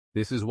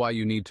This is why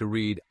you need to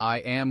read I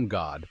Am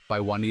God by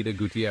Juanita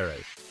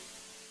Gutierrez.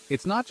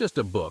 It's not just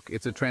a book,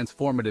 it's a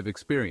transformative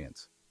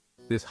experience.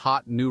 This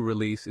hot new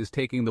release is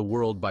taking the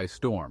world by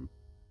storm.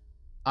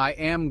 I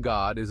Am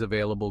God is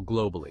available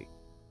globally.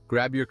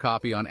 Grab your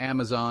copy on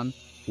Amazon,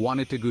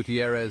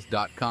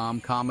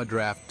 juanitagutierrez.com,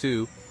 Draft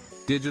 2,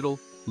 digital,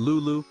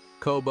 Lulu,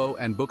 Kobo,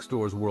 and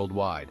bookstores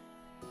worldwide.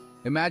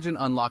 Imagine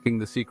unlocking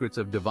the secrets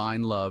of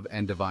divine love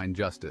and divine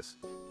justice.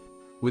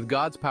 With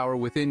God's power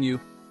within you,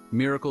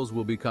 miracles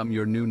will become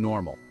your new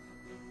normal.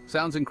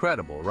 Sounds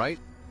incredible, right?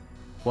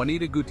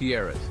 Juanita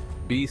Gutierrez,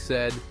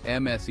 BSED,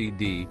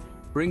 MSED,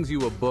 brings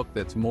you a book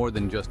that's more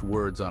than just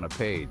words on a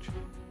page.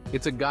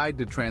 It's a guide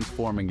to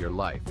transforming your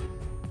life.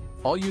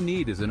 All you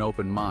need is an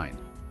open mind.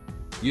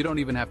 You don't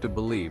even have to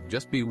believe,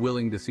 just be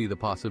willing to see the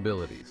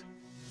possibilities.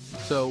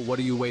 So, what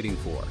are you waiting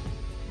for?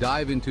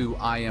 Dive into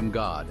I Am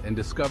God and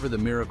discover the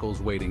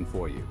miracles waiting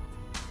for you.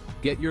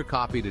 Get your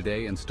copy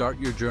today and start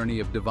your journey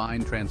of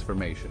divine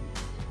transformation.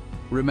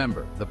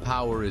 Remember, the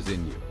power is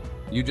in you.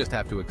 You just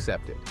have to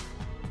accept it.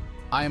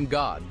 I Am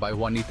God by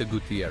Juanita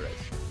Gutierrez.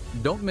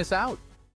 Don't miss out.